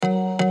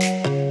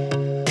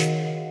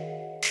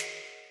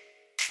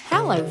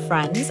Hello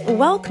friends,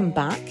 welcome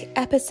back,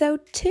 episode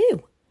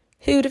 2.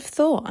 Who'd have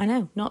thought? I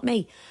know, not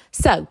me.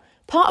 So,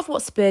 part of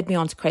what spurred me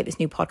on to create this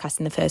new podcast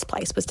in the first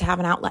place was to have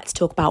an outlet to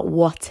talk about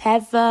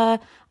whatever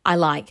I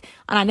like.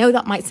 And I know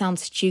that might sound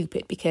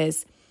stupid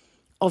because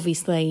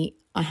obviously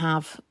I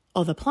have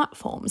other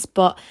platforms,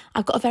 but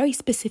I've got a very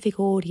specific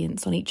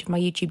audience on each of my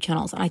YouTube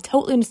channels, and I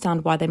totally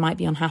understand why they might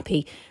be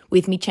unhappy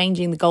with me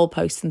changing the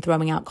goalposts and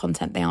throwing out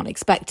content they aren't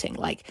expecting.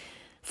 Like,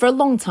 for a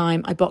long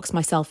time, I boxed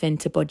myself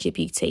into budget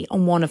beauty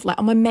on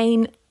on my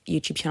main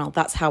YouTube channel.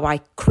 That's how I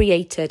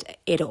created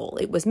it all.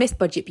 It was Miss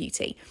Budget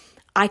Beauty.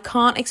 I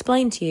can't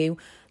explain to you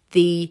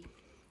the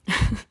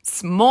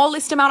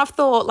smallest amount of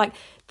thought.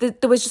 There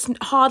was just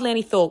hardly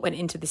any thought went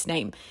into this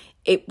name.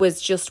 It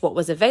was just what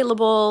was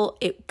available.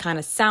 It kind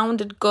of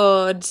sounded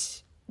good.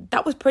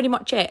 That was pretty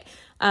much it.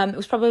 It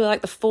was probably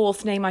like the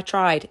fourth name I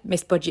tried,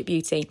 Miss Budget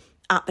Beauty.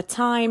 At the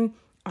time,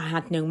 I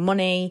had no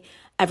money.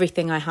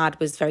 Everything I had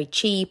was very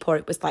cheap, or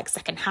it was like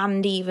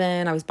secondhand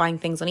even. I was buying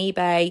things on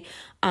eBay,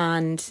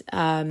 and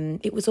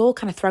it was all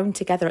kind of thrown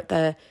together at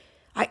the...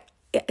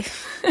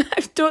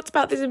 I've talked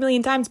about this a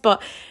million times,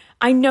 but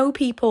I know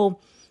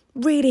people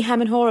really hem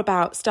and haw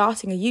about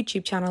starting a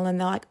YouTube channel, and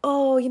they're like,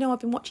 oh, I've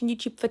been watching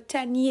YouTube for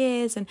 10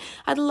 years and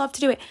I'd love to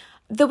do it.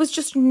 There was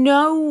just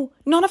none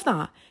of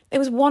that. There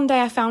was one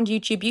day I found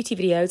YouTube beauty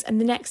videos,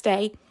 and the next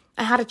day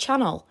I had a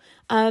channel.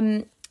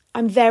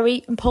 I'm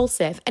very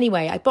impulsive.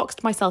 Anyway, I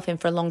boxed myself in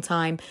for a long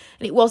time,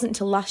 and it wasn't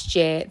until last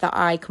year that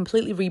I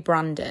completely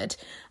rebranded.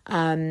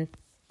 I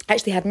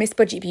actually had Miss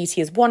Budget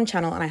Beauty as one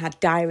channel, and I had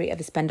Diary of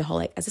a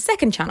Spendaholic as a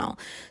second channel.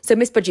 So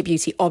Miss Budget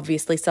Beauty,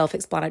 obviously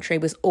self-explanatory,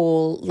 was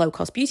all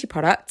low-cost beauty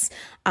products,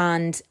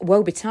 and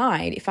woe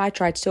betide if I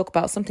tried to talk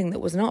about something that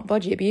was not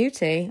budget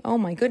beauty. Oh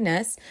my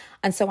goodness.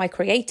 And so I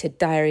created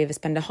Diary of a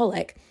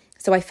Spendaholic.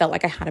 So I felt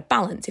like I had a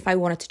balance. If I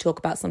wanted to talk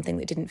about something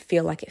that didn't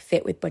feel like it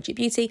fit with Budget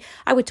Beauty,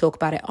 I would talk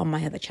about it on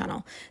my other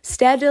channel.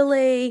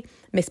 Steadily,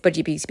 Miss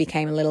Budget Beauty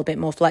became a little bit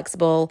more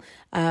flexible.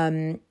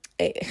 The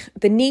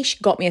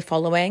niche got me a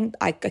following.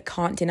 I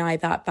can't deny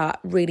that. That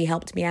really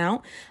helped me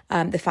out.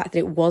 The fact that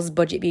it was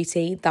Budget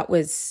Beauty, that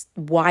was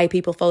why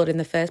people followed in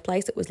the first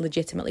place. It was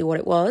legitimately what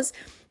it was.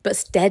 But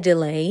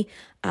steadily,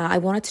 I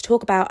wanted to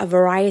talk about a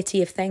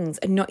variety of things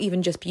and not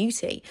even just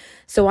beauty.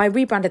 So I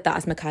rebranded that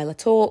as Michaela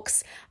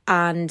Talks.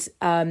 And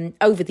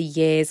over the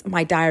years,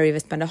 my Diary of a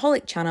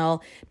Spendaholic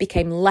channel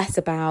became less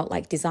about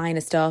like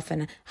designer stuff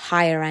and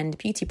higher end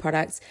beauty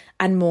products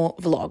and more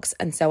vlogs.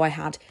 And so I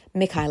had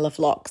Michaela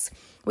Vlogs,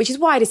 which is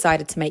why I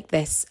decided to make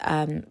this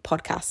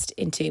podcast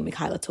into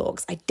Michaela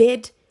Talks. I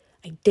did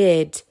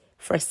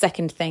for a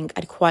second think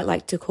I'd quite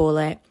like to call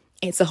it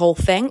It's a Whole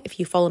Thing. If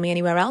you follow me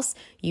anywhere else,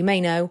 you may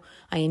know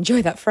I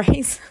enjoy that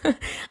phrase. And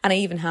I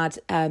even had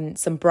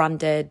some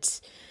branded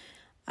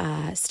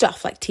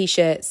stuff like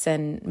t-shirts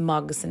and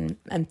mugs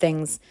and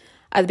things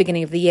at the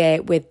beginning of the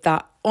year with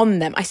that on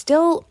them.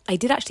 I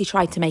did actually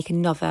try to make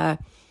another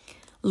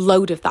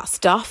load of that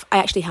stuff. I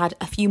actually had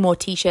a few more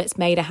t-shirts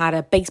made. I had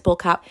a baseball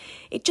cap.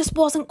 It just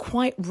wasn't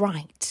quite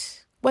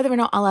right. Whether or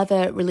not I'll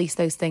ever release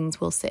those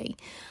things, we'll see.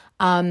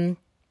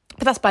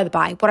 But that's by the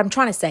by. What I'm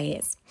trying to say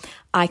is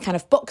I kind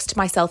of boxed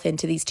myself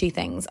into these two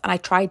things, and I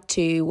tried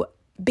to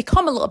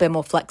become a little bit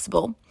more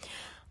flexible.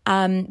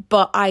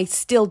 But I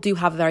still do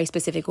have a very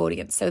specific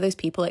audience. So those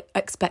people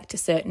expect a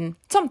certain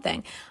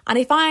something. And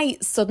if I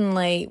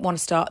suddenly want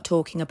to start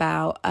talking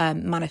about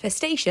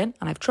manifestation,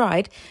 and I've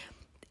tried,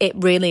 it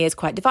really is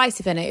quite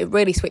divisive, and it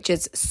really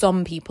switches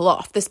some people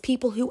off. There's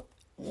people who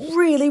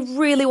really,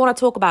 really want to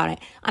talk about it.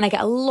 And I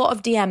get a lot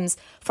of DMs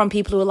from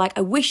people who are like,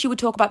 I wish you would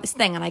talk about this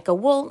thing. And I go,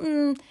 well,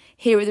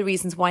 here are the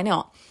reasons why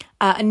not.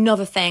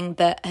 Another thing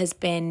that has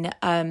been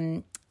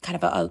kind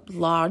of a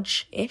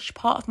large-ish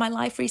part of my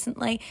life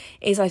recently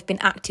is I've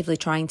been actively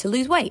trying to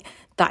lose weight.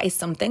 That is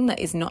something that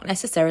is not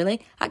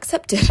necessarily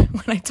accepted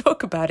when I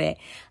talk about it.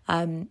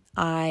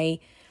 I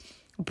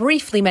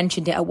briefly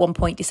mentioned it at one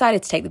point,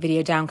 decided to take the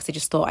video down because I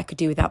just thought I could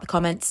do without the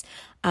comments.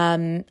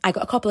 I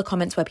got a couple of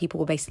comments where people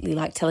were basically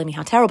like telling me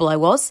how terrible I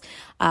was.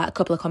 A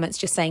couple of comments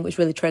just saying it was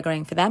really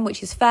triggering for them,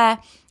 which is fair.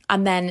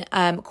 And then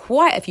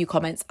quite a few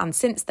comments, and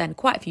since then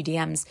quite a few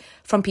DMs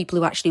from people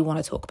who actually want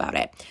to talk about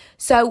it.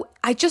 So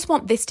I just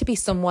want this to be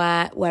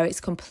somewhere where it's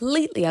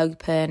completely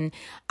open,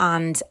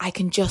 and I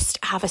can just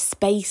have a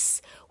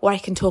space where I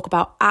can talk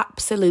about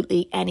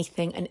absolutely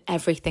anything and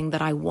everything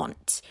that I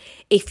want.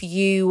 If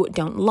you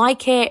don't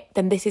like it,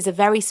 then this is a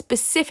very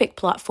specific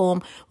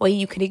platform where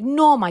you can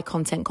ignore my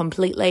content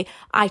completely.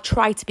 I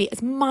try to be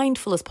as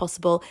mindful as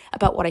possible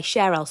about what I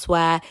share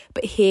elsewhere,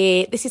 but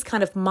here, this is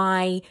kind of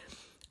my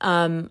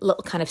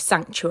little kind of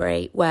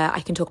sanctuary where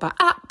I can talk about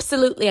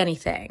absolutely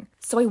anything.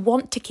 So I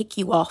want to kick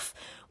you off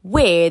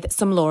with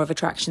some law of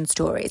attraction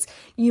stories.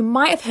 You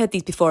might have heard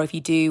these before if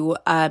you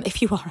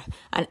are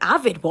an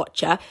avid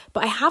watcher,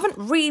 but I haven't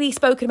really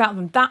spoken about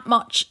them that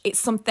much. It's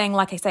something,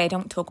 like I say, I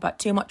don't talk about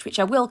too much, which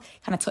I will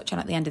kind of touch on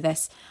at the end of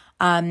this.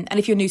 And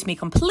if you're new to me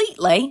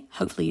completely,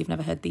 hopefully you've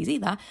never heard these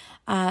either.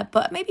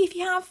 But maybe if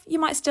you have, you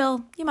might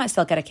still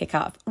get a kick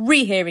out of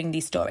rehearing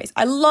these stories.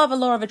 I love a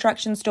law of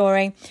attraction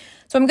story.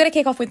 So I'm going to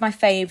kick off with my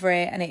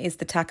favourite, and it is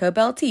the Taco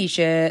Bell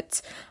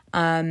t-shirt.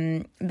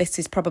 This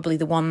is probably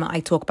the one that I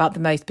talk about the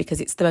most because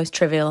it's the most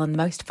trivial and the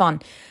most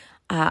fun.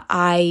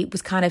 I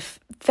was kind of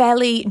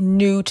fairly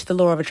new to the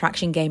law of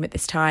attraction game at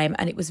this time,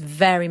 and it was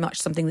very much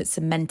something that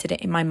cemented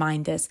it in my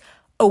mind as,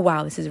 oh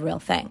wow, this is a real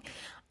thing.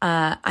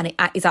 And it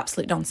is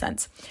absolute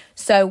nonsense.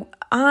 So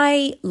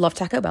I love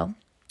Taco Bell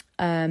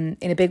in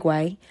a big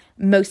way,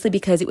 mostly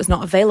because it was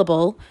not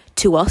available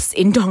to us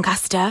in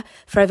Doncaster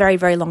for a very,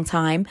 very long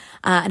time.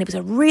 And it was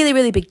a really,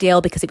 really big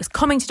deal because it was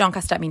coming to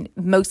Doncaster. I mean,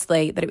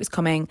 mostly that it was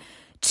coming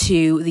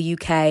to the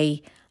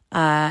UK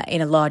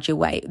in a larger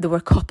way. There were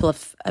a couple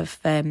of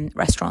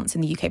restaurants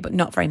in the UK, but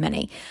not very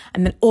many.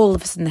 And then all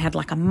of a sudden they had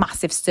like a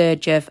massive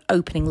surge of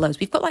opening loads.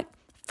 We've got like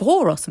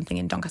 4 or something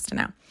in Doncaster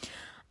now.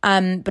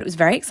 But it was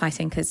very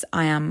exciting because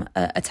I am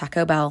a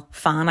Taco Bell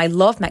fan. I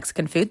love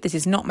Mexican food. This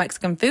is not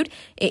Mexican food.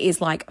 It is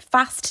like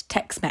fast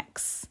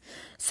Tex-Mex.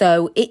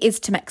 So it is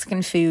to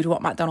Mexican food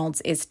what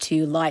McDonald's is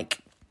to like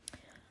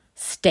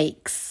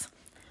steaks.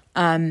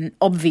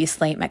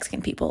 Obviously,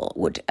 Mexican people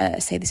would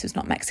say this was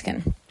not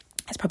Mexican.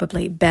 It's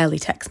probably barely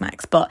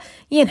Tex-Mex, but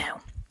you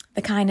know,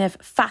 the kind of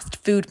fast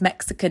food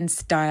Mexican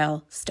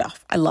style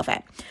stuff. I love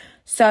it.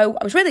 So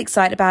I was really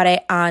excited about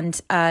it,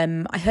 and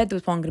I heard there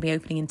was one going to be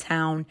opening in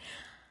town.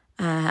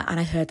 And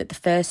I heard that the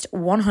first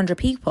 100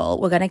 people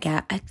were going to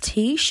get a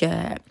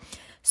t-shirt.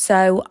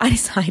 So I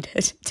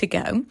decided to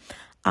go.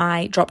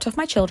 I dropped off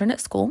my children at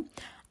school.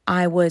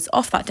 I was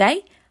off that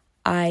day.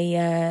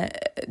 I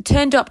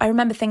turned up. I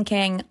remember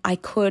thinking I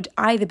could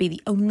either be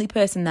the only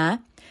person there,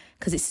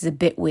 because this is a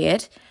bit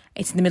weird.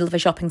 It's in the middle of a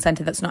shopping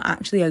centre that's not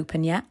actually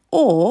open yet.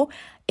 Or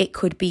it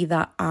could be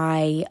that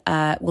I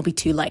will be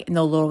too late and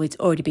there'll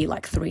already be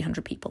like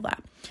 300 people there.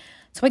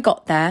 So I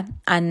got there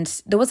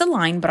and there was a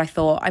line, but I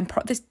thought,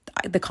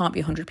 there can't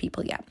be 100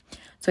 people yet.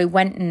 So I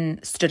went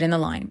and stood in the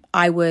line.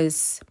 I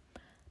was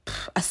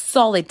a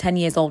solid 10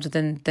 years older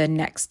than the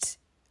next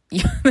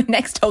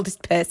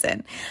oldest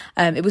person.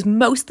 It was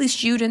mostly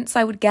students,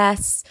 I would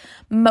guess.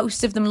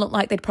 Most of them looked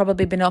like they'd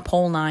probably been up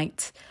all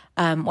night,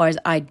 whereas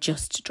I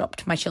just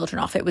dropped my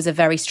children off. It was a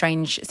very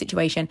strange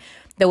situation.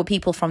 There were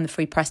people from the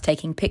Free Press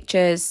taking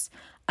pictures.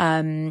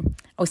 I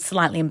was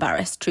slightly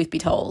embarrassed, truth be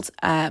told,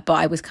 but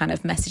I was kind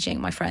of messaging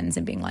my friends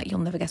and being like, you'll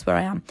never guess where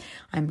I am.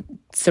 I'm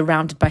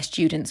surrounded by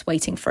students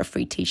waiting for a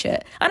free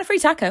t-shirt and a free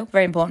taco,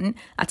 very important,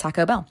 at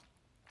Taco Bell.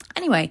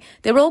 Anyway,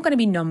 they were all going to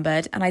be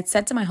numbered, and I'd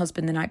said to my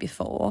husband the night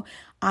before,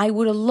 I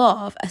would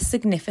love a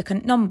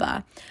significant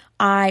number.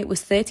 I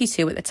was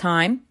 32 at the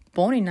time,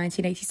 born in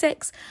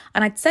 1986,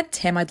 and I'd said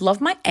to him I'd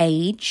love my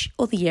age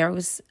or the year I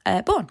was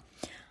born.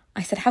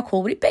 I said, how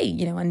cool would it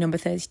be, a number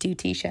 32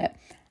 t-shirt?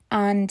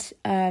 And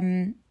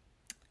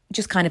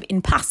just kind of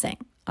in passing,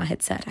 I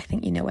had said, I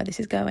think you know where this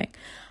is going.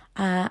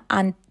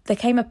 And there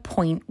came a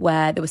point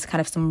where there was kind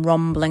of some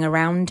rumbling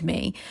around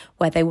me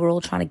where they were all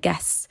trying to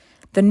guess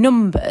the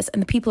numbers,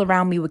 and the people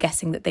around me were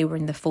guessing that they were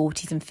in the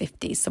 40s and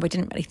 50s. So I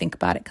didn't really think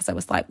about it because I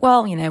was like,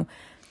 well,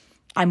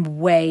 I'm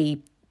way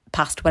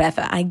past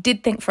whatever. I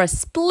did think for a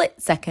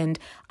split second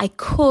I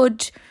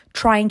could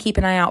try and keep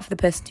an eye out for the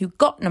person who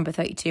got number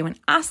 32 and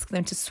ask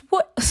them to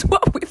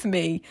swap with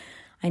me.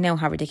 I know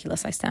how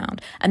ridiculous I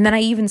sound. And then I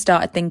even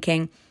started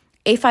thinking,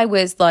 if I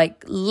was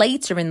like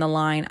later in the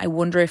line, I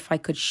wonder if I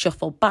could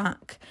shuffle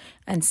back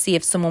and see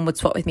if someone would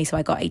swap with me. So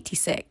I got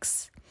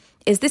 86.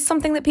 Is this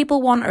something that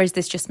people want, or is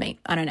this just me?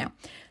 I don't know.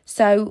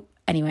 So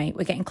anyway,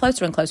 we're getting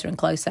closer and closer and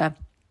closer.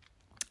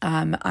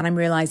 And I'm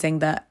realizing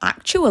that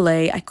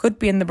actually I could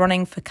be in the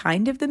running for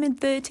kind of the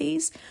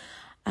mid-30s.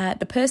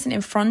 The person in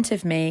front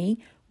of me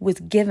was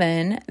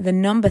given the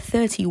number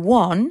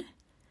 31.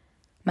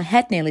 My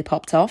head nearly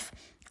popped off.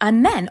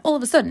 And then all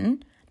of a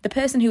sudden, the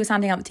person who was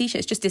handing out the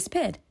t-shirts just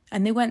disappeared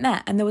and they weren't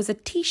there. And there was a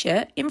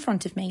t-shirt in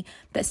front of me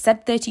that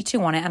said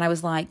 32 on it. And I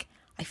was like,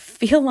 I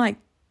feel like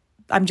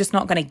I'm just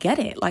not going to get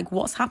it. Like,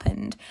 what's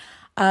happened?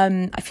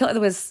 I feel like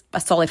there was a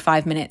solid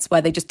 5 minutes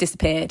where they just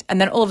disappeared. And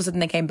then all of a sudden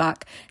they came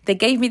back. They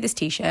gave me this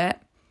t-shirt.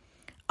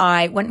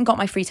 I went and got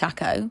my free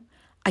taco.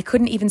 I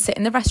couldn't even sit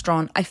in the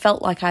restaurant. I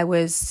felt like I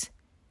was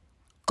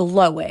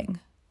glowing.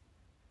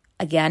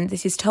 Again,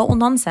 this is total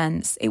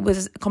nonsense. It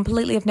was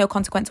completely of no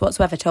consequence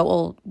whatsoever.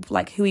 Total,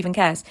 like, who even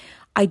cares?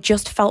 I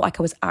just felt like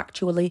I was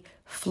actually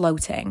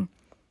floating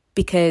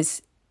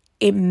because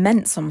it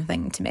meant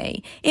something to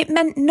me. It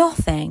meant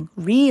nothing,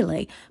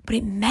 really, but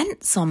it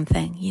meant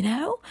something,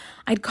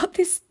 I'd got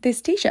this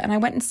t-shirt and I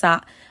went and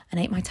sat and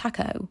ate my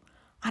taco.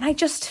 And I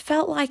just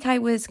felt like I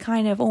was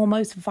kind of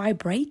almost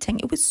vibrating.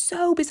 It was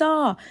so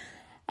bizarre.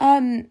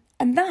 And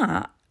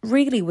that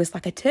really was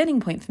like a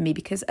turning point for me,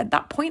 because at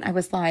that point I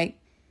was like,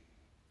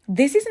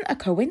 this isn't a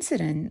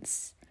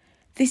coincidence.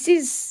 This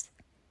is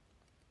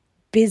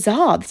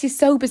bizarre. This is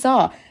so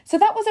bizarre. So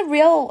that was a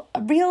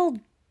real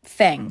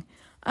thing.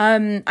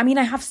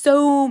 I have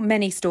so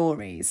many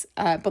stories,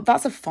 but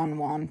that's a fun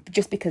one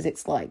just because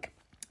it's like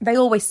They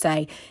always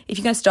say, if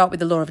you're going to start with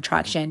the law of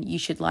attraction, you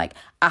should like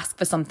ask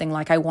for something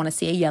like, I want to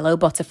see a yellow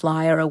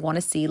butterfly, or I want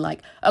to see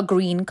like a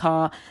green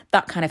car,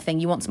 that kind of thing.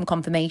 You want some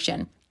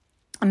confirmation.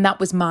 And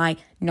that was my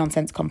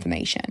nonsense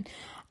confirmation.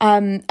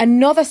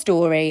 Another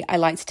story I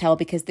like to tell,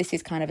 because this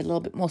is kind of a little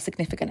bit more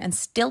significant, and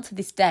still to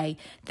this day,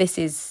 this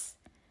is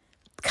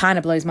kind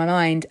of blows my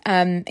mind.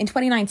 In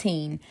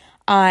 2019,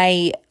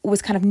 I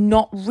was kind of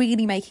not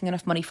really making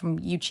enough money from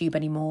YouTube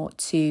anymore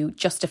to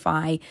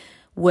justify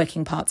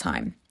working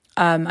part-time.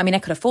 I mean, I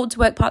could afford to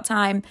work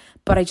part-time,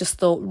 but I just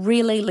thought,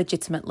 really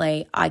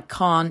legitimately, I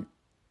can't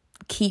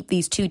keep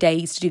these 2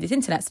 days to do this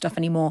internet stuff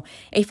anymore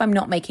if I'm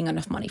not making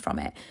enough money from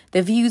it.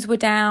 The views were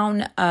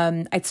down.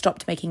 I'd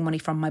stopped making money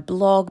from my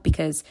blog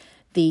because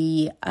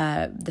the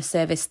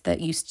service that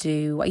I used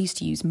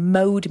to use,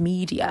 Mode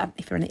Media,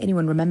 if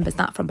anyone remembers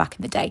that from back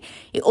in the day,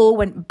 it all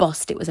went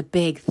bust. It was a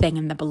big thing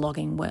in the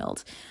blogging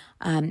world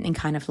in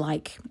kind of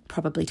like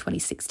probably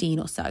 2016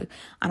 or so.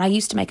 And I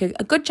used to make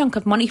a good chunk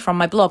of money from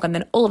my blog, and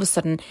then all of a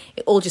sudden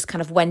it all just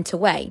kind of went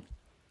away.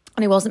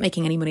 And I wasn't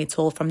making any money at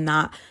all from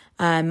that.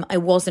 I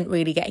wasn't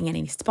really getting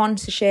any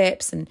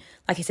sponsorships. And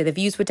like I said, the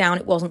views were down.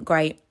 It wasn't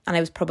great. And I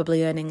was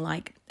probably earning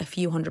like a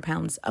few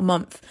 £100s a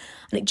month.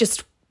 And it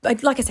just,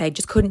 like I said,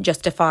 just couldn't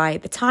justify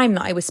the time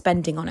that I was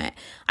spending on it.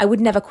 I would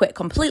never quit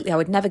completely. I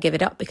would never give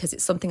it up because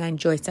it's something I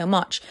enjoy so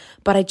much.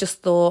 But I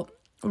just thought,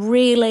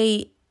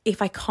 really,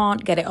 if I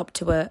can't get it up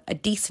to a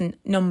decent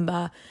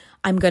number,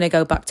 I'm going to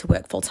go back to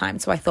work full time.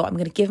 So I thought, I'm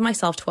going to give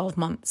myself 12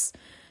 months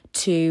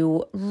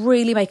to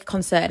really make a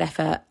concerted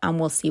effort, and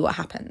we'll see what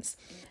happens.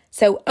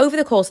 So over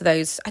the course of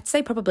those, I'd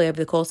say probably over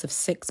the course of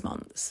 6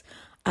 months,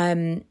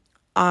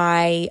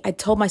 I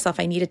told myself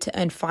I needed to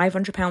earn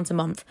 £500 a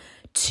month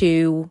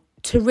to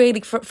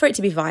really, for it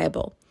to be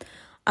viable.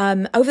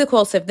 Over the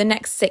course of the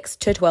next 6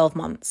 to 12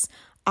 months,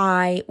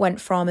 I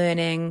went from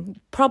earning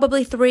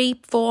probably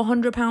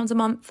 £400 a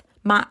month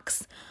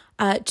max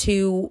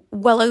to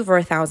well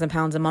over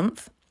 £1,000 a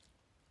month.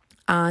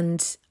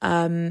 And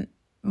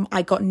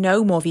I got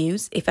no more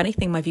views. If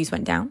anything, my views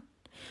went down.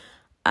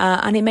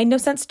 And it made no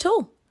sense at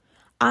all.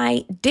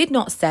 I did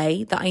not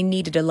say that I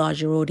needed a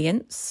larger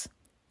audience.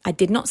 I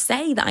did not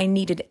say that I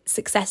needed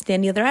success in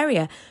any other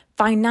area.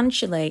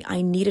 Financially,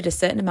 I needed a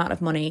certain amount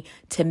of money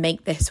to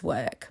make this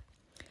work,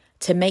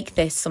 to make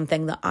this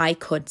something that I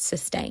could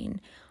sustain.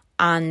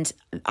 And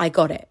I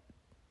got it.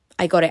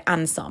 I got it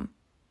and some.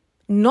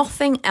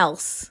 Nothing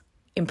else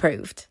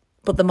improved,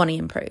 but the money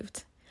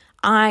improved.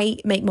 I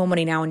make more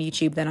money now on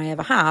YouTube than I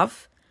ever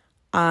have.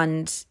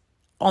 And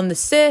on the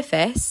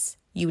surface,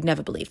 you would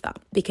never believe that,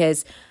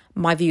 because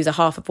my views are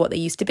half of what they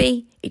used to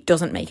be. It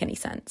doesn't make any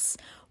sense.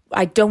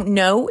 I don't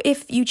know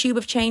if YouTube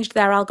have changed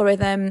their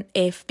algorithm,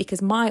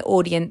 because my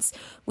audience,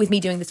 with me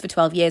doing this for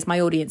 12 years, my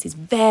audience is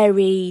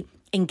very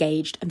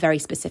engaged and very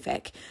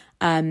specific.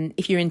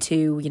 If you're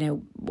into,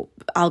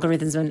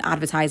 algorithms and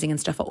advertising and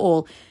stuff at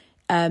all,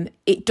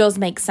 it does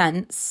make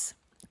sense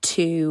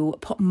to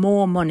put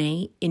more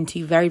money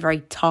into very,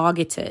 very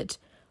targeted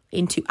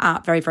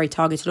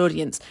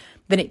audience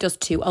than it does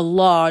to a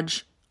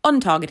large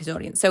untargeted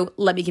audience. So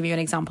let me give you an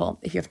example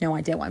if you have no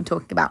idea what I'm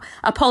talking about.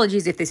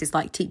 Apologies if this is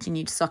like teaching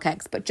you to suck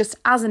eggs, but just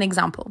as an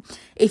example,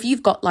 if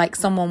you've got like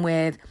someone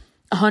with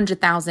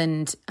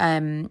 100,000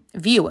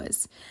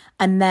 viewers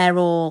and they're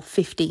all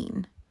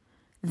 15,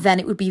 then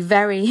it would be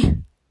very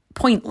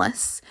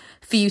pointless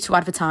for you to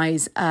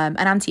advertise an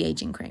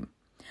anti-aging cream.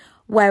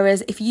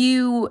 Whereas if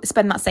you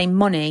spend that same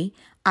money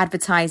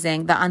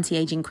advertising that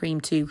anti-aging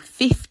cream to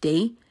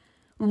 50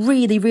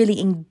 really, really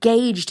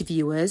engaged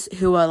viewers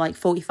who are like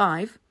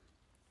 45,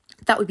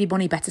 that would be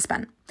money better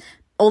spent.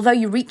 Although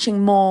you're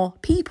reaching more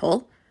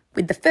people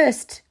with the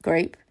first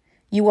group,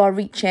 you are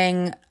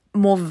reaching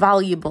more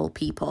valuable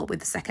people with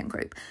the second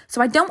group.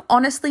 So I don't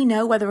honestly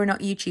know whether or not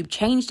YouTube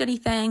changed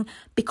anything,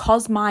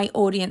 because my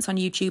audience on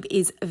YouTube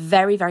is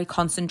very, very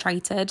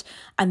concentrated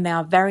and they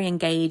are very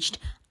engaged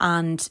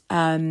and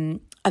a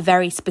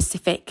very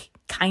specific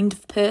kind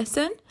of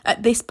person.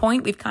 At this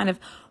point, we've kind of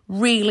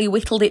really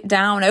whittled it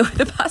down over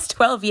the past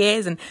 12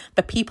 years, and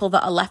the people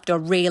that are left are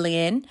really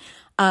in.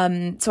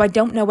 So I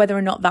don't know whether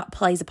or not that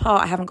plays a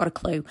part. I haven't got a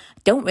clue.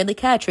 Don't really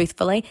care,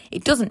 truthfully.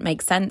 It doesn't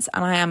make sense,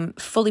 and I am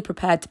fully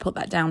prepared to put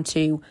that down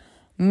to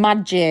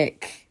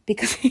magic,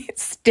 because it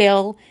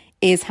still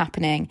is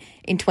happening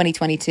in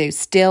 2022.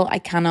 Still, I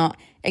cannot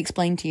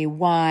explain to you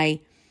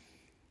why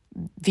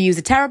views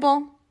are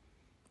terrible,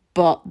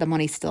 but the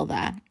money's still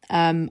there.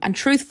 And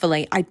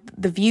truthfully,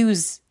 the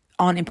views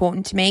aren't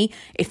important to me.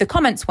 If the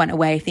comments went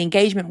away, if the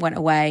engagement went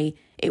away,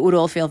 it would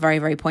all feel very,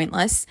 very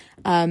pointless.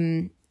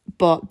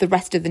 But the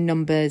rest of the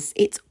numbers,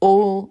 it's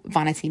all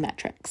vanity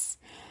metrics.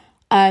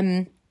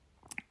 The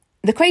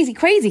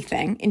crazy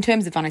thing in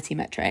terms of vanity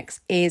metrics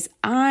is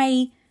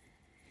I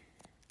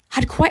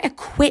had quite a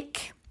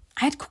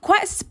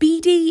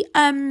speedy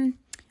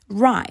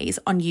rise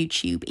on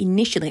YouTube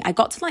initially. I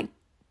got to like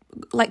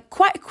like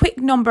quite a quick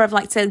number of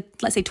like, so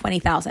let's say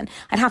 20,000.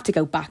 I'd have to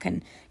go back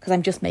and, because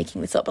I'm just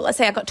making this up, but let's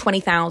say I got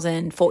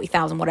 20,000,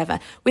 40,000, whatever,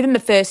 within the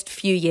first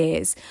few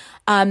years.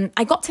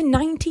 I got to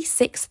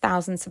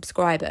 96,000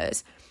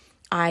 subscribers.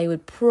 I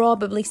would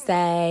probably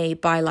say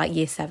by like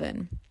year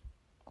 7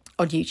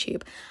 on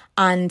YouTube.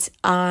 And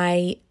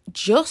I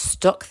just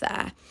stuck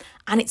there.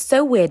 And it's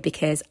so weird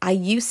because I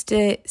used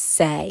to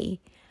say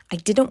I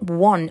didn't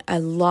want a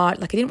lot,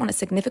 like I didn't want a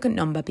significant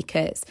number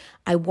because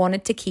I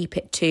wanted to keep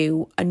it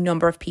to a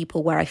number of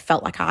people where I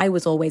felt like I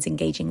was always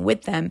engaging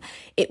with them.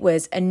 It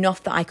was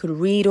enough that I could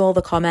read all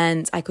the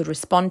comments, I could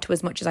respond to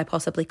as much as I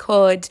possibly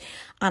could,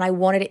 and I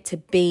wanted it to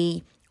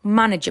be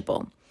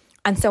manageable.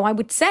 And so I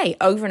would say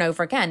over and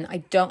over again, I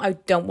don't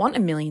want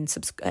 1 million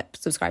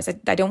subscribers.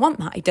 I don't want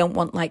that. I don't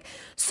want like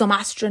some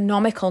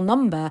astronomical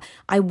number.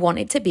 I want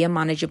it to be a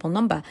manageable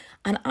number.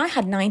 And I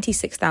had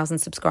 96,000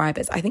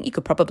 subscribers. I think you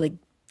could probably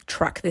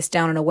track this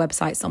down on a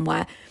website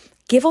somewhere.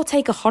 Give or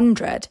take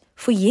 100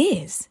 for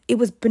years. It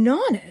was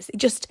bananas.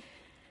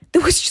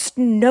 There was just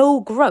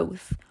no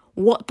growth.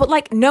 But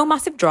like no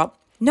massive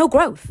drop, no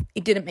growth.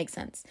 It didn't make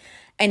sense.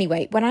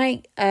 Anyway, when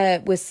I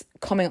was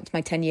coming up to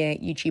my 10-year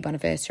YouTube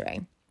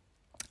anniversary,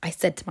 I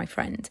said to my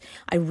friend,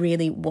 I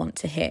really want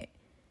to hit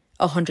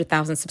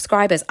 100,000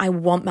 subscribers. I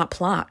want that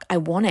plaque. I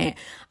want it.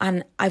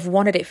 And I've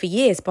wanted it for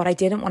years, but I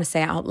didn't want to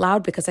say it out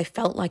loud because I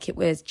felt like it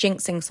was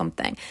jinxing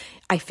something.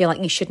 I feel like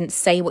you shouldn't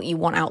say what you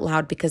want out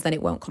loud because then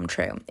it won't come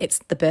true. It's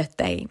the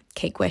birthday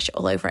cake wish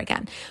all over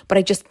again. But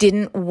I just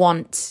didn't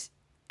want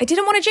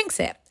to jinx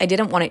it. I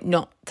didn't want it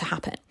not to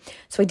happen.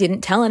 So I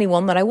didn't tell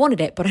anyone that I wanted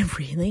it, but I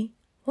really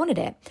wanted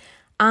it.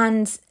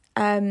 And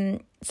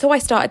so I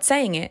started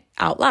saying it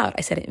out loud.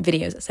 I said it in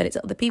videos. I said it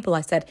to other people. I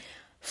said,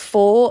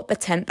 for the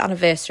 10th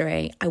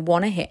anniversary, I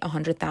want to hit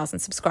 100,000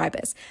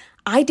 subscribers.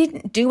 I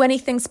didn't do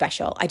anything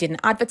special. I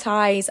didn't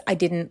advertise. I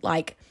didn't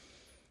like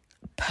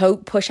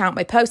push out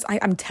my posts.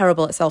 I'm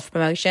terrible at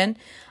self-promotion.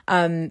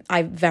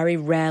 I very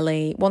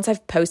rarely, once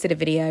I've posted a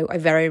video, I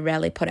very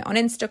rarely put it on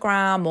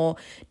Instagram or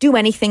do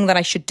anything that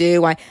I should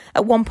do.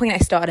 At one point I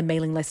started a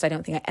mailing list. I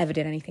don't think I ever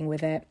did anything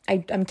with it.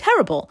 I'm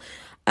terrible.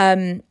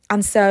 And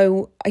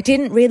so I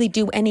didn't really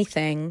do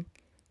anything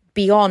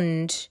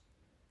beyond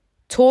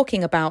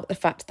talking about the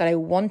fact that I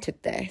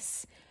wanted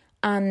this.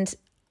 And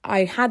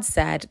I had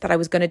said that I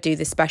was going to do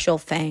this special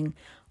thing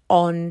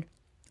on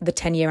the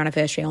 10-year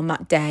anniversary. On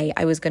that day,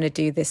 I was going to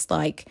do this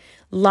like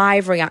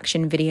live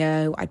reaction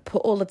video. I'd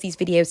put all of these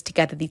videos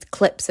together, these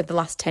clips of the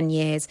last 10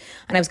 years,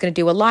 and I was going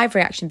to do a live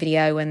reaction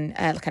video and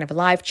kind of a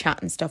live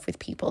chat and stuff with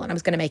people, and I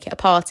was going to make it a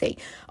party.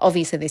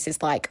 Obviously, this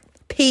is like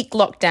peak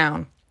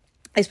lockdown.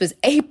 This was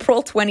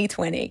April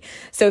 2020.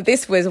 So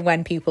this was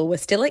when people were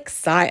still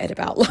excited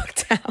about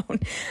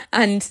lockdown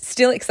and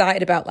still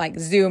excited about like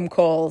Zoom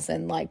calls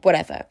and like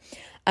whatever.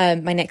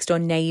 My next door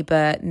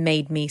neighbor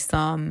made me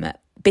some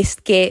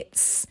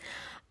biscuits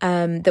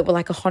that were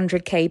like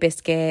 100k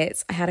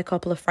biscuits. I had a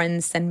couple of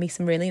friends send me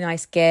some really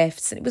nice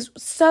gifts. And it was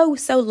so,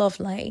 so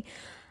lovely.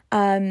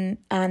 And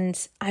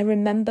I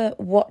remember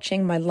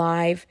watching my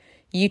live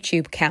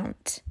YouTube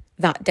count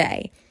that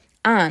day,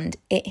 and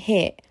it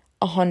hit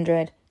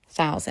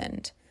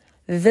 100,000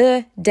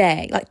 the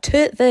day, like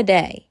to the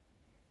day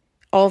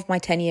of my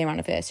 10-year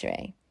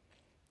anniversary.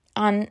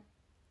 And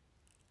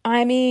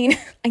I mean,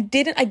 I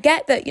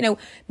get that, you know,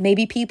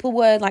 maybe people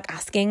were like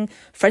asking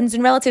friends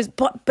and relatives,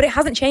 but it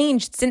hasn't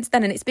changed since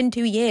then. And it's been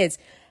 2 years.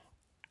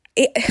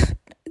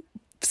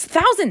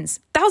 Thousands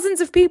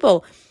of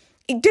people.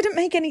 It didn't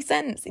make any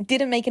sense.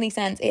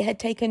 It had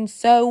taken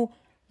so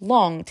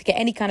long to get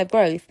any kind of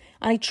growth.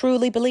 And I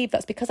truly believe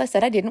that's because I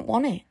said I didn't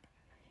want it.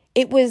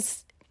 It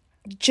was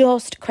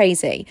just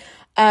crazy.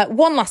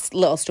 One last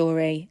little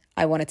story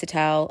I wanted to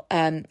tell,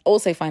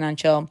 also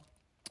financial,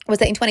 was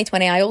that in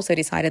 2020, I also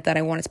decided that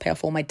I wanted to pay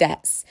off all my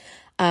debts.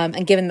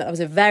 And given that it was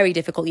a very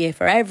difficult year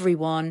for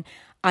everyone,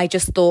 I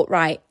just thought,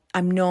 right,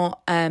 I'm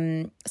not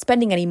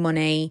spending any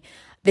money.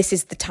 This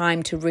is the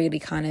time to really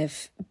kind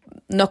of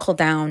knuckle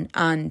down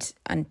and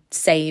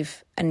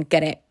save and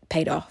get it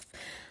paid off.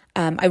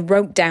 I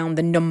wrote down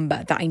the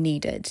number that I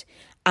needed.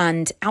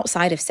 And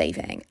outside of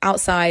saving,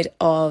 outside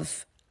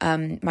of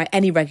my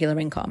any regular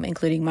income,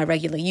 including my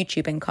regular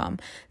YouTube income,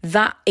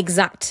 that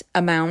exact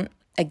amount,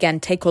 again,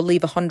 take or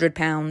leave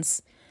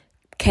 £100,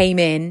 came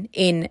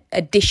in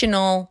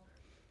additional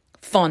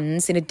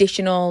funds, in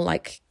additional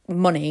like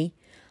money,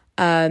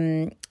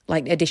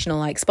 like additional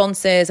like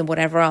sponsors and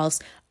whatever else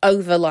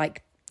over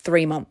like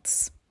 3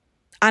 months.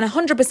 And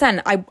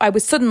 100%, I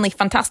was suddenly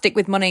fantastic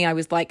with money. I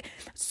was like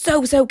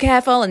so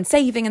careful and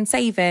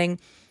saving.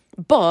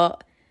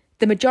 But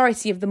the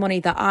majority of the money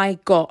that I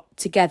got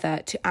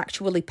together to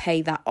actually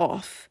pay that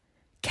off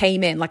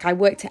came in. Like I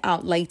worked it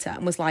out later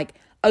and was like,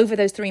 over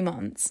those 3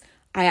 months,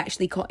 I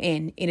actually got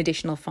in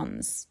additional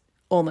funds,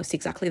 almost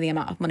exactly the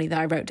amount of money that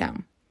I wrote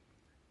down.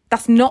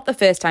 That's not the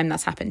first time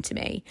that's happened to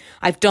me.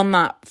 I've done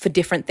that for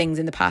different things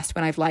in the past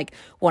when I've like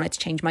wanted to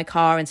change my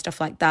car and stuff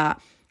like that.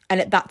 And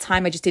at that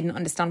time, I just didn't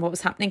understand what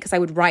was happening because I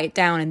would write it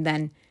down and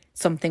then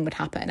something would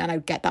happen and I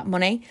would get that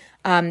money.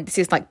 This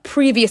is like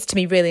previous to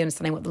me really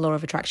understanding what the law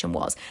of attraction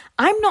was.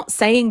 I'm not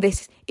saying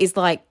this is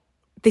like,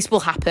 this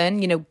will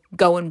happen,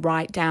 go and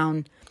write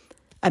down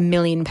 £1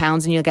 million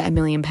and you'll get £1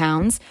 million.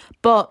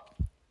 But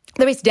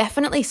there is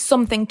definitely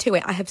something to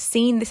it. I have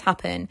seen this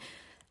happen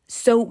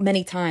so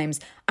many times.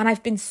 And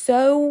I've been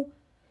so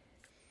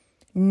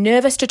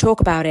nervous to talk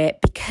about it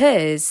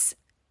because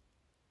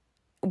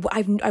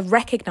I've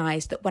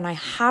recognized that when I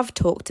have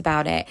talked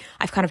about it,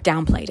 I've kind of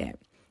downplayed it.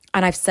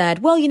 And I've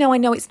said, well, I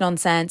know it's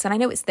nonsense and I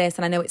know it's this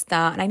and I know it's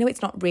that and I know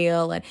it's not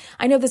real and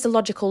I know there's a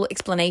logical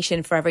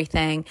explanation for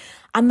everything.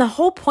 And the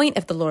whole point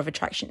of the law of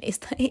attraction is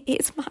that it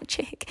is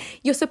magic.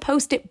 You're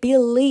supposed to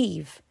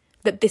believe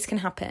that this can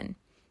happen.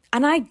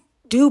 And I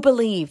do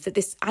believe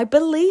that I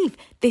believe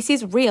this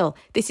is real.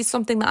 This is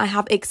something that I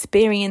have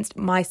experienced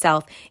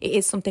myself. It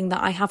is something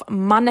that I have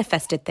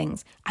manifested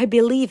things. I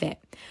believe it.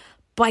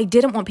 But I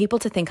didn't want people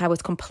to think I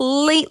was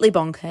completely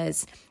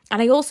bonkers.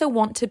 And I also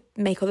want to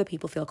make other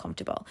people feel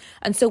comfortable.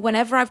 And so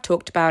whenever I've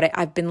talked about it,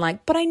 I've been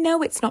like, but I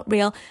know it's not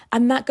real.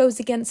 And that goes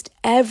against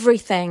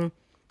everything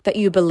that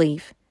you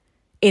believe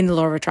in the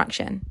law of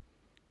attraction.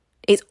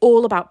 It's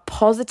all about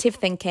positive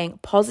thinking,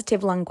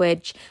 positive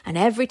language. And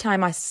every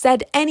time I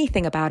said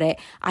anything about it,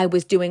 I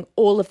was doing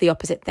all of the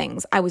opposite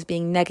things. I was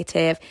being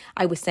negative.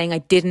 I was saying I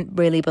didn't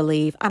really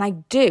believe. And I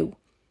do.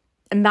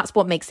 And that's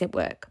what makes it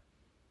work.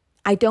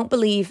 I don't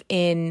believe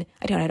in,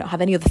 I don't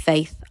have any other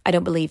faith. I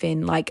don't believe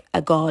in like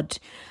a God.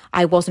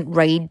 I wasn't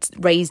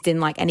raised in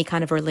like any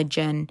kind of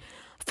religion.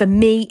 For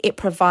me, it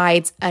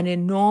provides an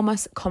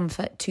enormous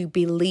comfort to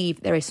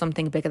believe there is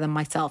something bigger than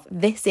myself.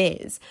 This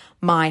is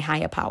my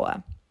higher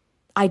power.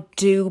 I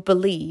do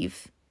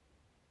believe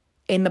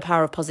in the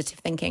power of positive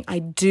thinking. I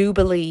do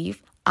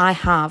believe I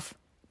have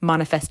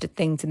manifested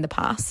things in the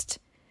past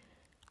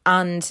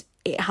and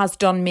it has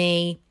done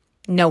me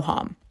no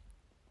harm.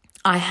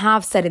 I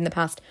have said in the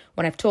past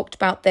when I've talked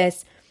about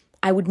this,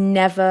 I would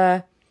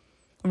never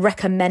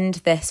recommend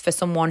this for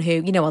someone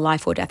who, a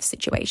life or death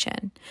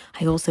situation.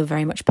 I also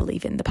very much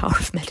believe in the power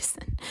of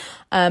medicine.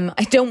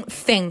 I don't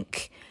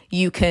think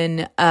you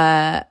can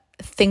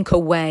think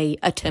away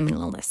a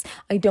terminal illness.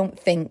 I don't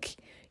think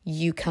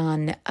you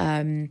can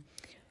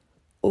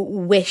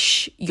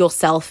wish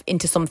yourself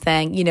into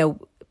something,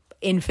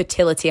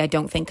 infertility I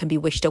don't think can be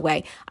wished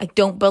away. I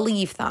don't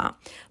believe that.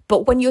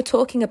 But when you're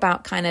talking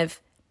about kind of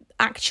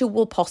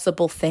actual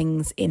possible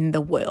things in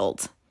the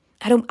world,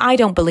 I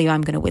don't believe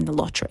I'm going to win the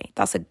lottery.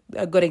 That's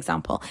a good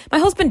example. My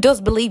husband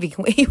does believe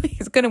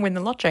he's going to win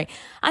the lottery.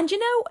 And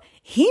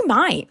he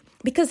might,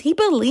 because he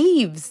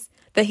believes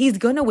that he's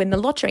going to win the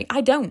lottery.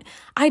 I don't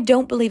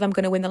believe I'm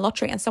going to win the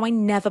lottery. And so I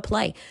never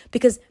play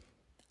because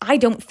I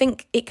don't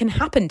think it can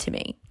happen to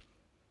me.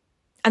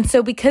 And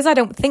so because I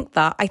don't think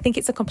that, I think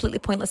it's a completely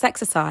pointless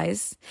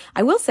exercise.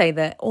 I will say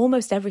that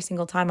almost every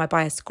single time I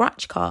buy a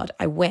scratch card,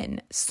 I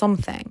win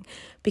something.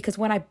 Because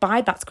when I buy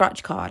that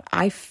scratch card,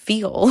 I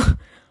feel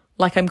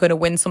like I'm going to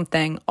win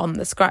something on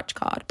the scratch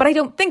card. But I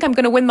don't think I'm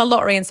going to win the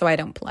lottery, and so I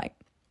don't play.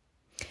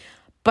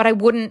 But I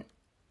wouldn't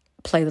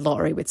play the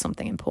lottery with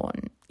something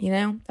important,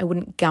 I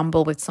wouldn't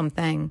gamble with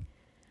something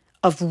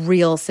of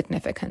real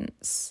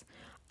significance.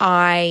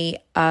 I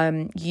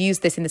use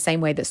this in the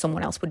same way that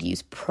someone else would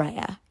use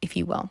prayer, if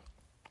you will.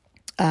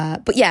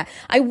 But yeah,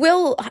 I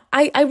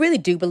really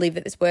do believe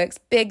that this works,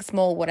 big,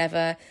 small,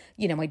 whatever.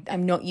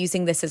 I'm not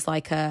using this as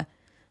like a,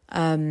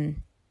 I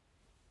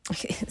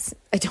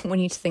don't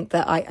want you to think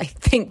that I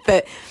think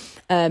that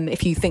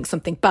if you think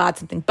something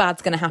bad's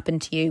going to happen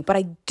to you. But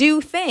I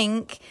do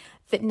think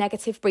that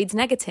negative breeds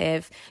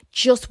negative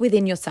just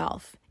within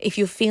yourself. If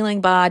you're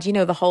feeling bad,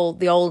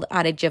 the old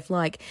adage of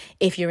like,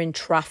 if you're in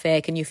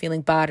traffic and you're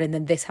feeling bad and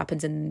then this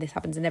happens and this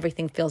happens and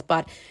everything feels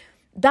bad.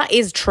 That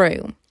is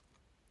true.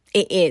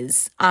 It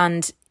is.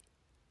 And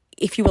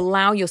if you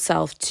allow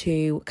yourself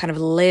to kind of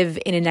live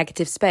in a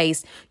negative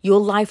space, your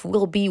life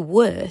will be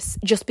worse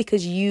just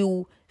because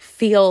you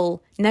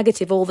feel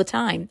negative all the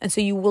time. And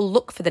so you will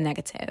look for the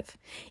negative.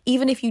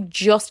 Even if you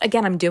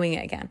again, I'm doing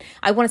it again.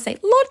 I want to say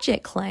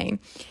logically,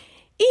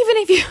 even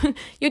if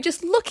you're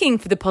just looking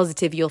for the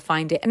positive, you'll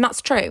find it. And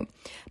that's true.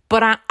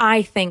 But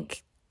I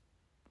think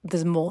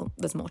there's more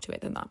to it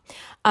than that.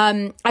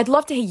 I'd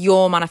love to hear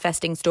your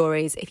manifesting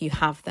stories if you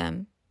have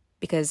them,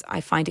 because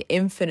I find it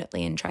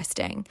infinitely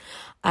interesting.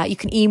 You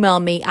can email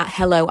me at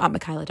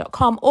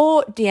hello@michaela.com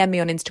or DM me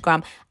on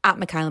Instagram at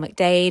Michaela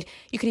McDade.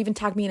 You can even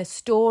tag me in a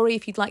story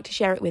if you'd like to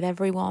share it with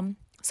everyone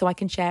so I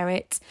can share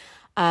it.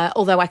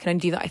 Although I can only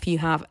do that if you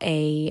have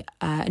a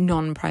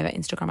non-private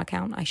Instagram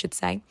account, I should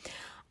say.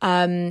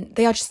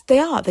 They're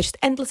just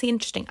endlessly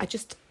interesting.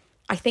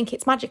 I think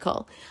it's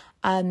magical.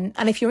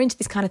 And if you're into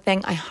this kind of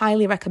thing, I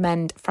highly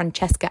recommend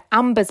Francesca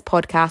Amber's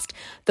podcast,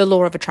 The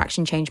Law of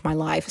Attraction Changed My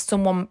Life.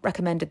 Someone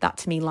recommended that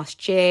to me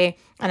last year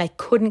and I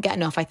couldn't get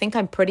enough. I think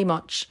I'm pretty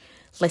much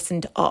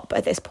listened up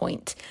at this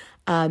point.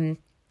 When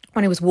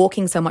I was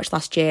walking so much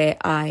last year,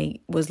 I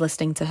was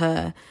listening to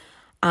her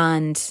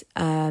and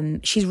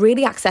she's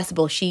really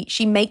accessible.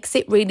 She makes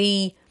it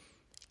really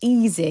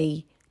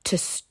easy to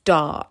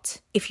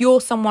start. If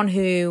you're someone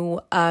who,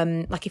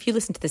 like if you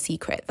listen to The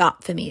Secret,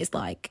 that for me is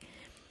like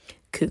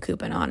cuckoo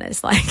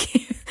bananas. Like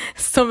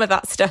some of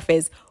that stuff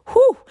is,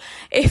 whew.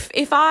 If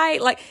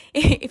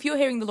you're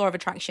hearing The Law of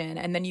Attraction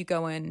and then you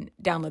go and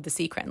download The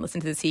Secret and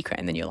listen to The Secret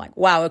and then you're like,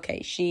 wow,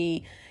 okay,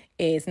 she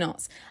is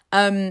nuts.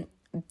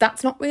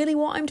 That's not really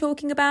what I'm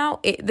talking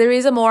about. There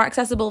is a more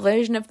accessible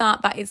version of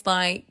that. That is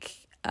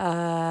like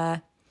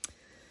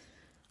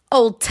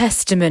Old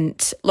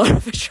Testament Law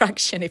of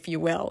Attraction, if you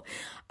will.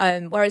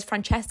 Whereas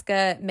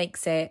Francesca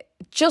makes it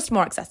just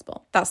more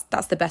accessible.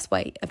 That's the best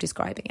way of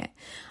describing it.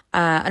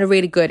 And a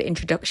really good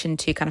introduction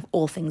to kind of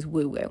all things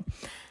woo-woo.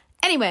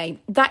 Anyway,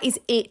 that is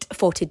it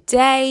for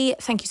today.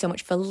 Thank you so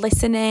much for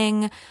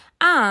listening.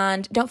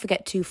 And don't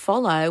forget to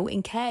follow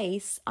in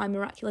case I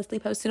miraculously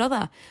post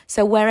another.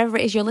 So wherever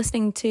it is you're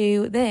listening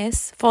to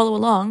this, follow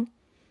along.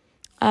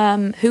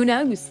 Who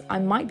knows? I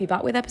might be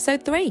back with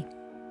episode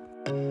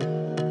 3.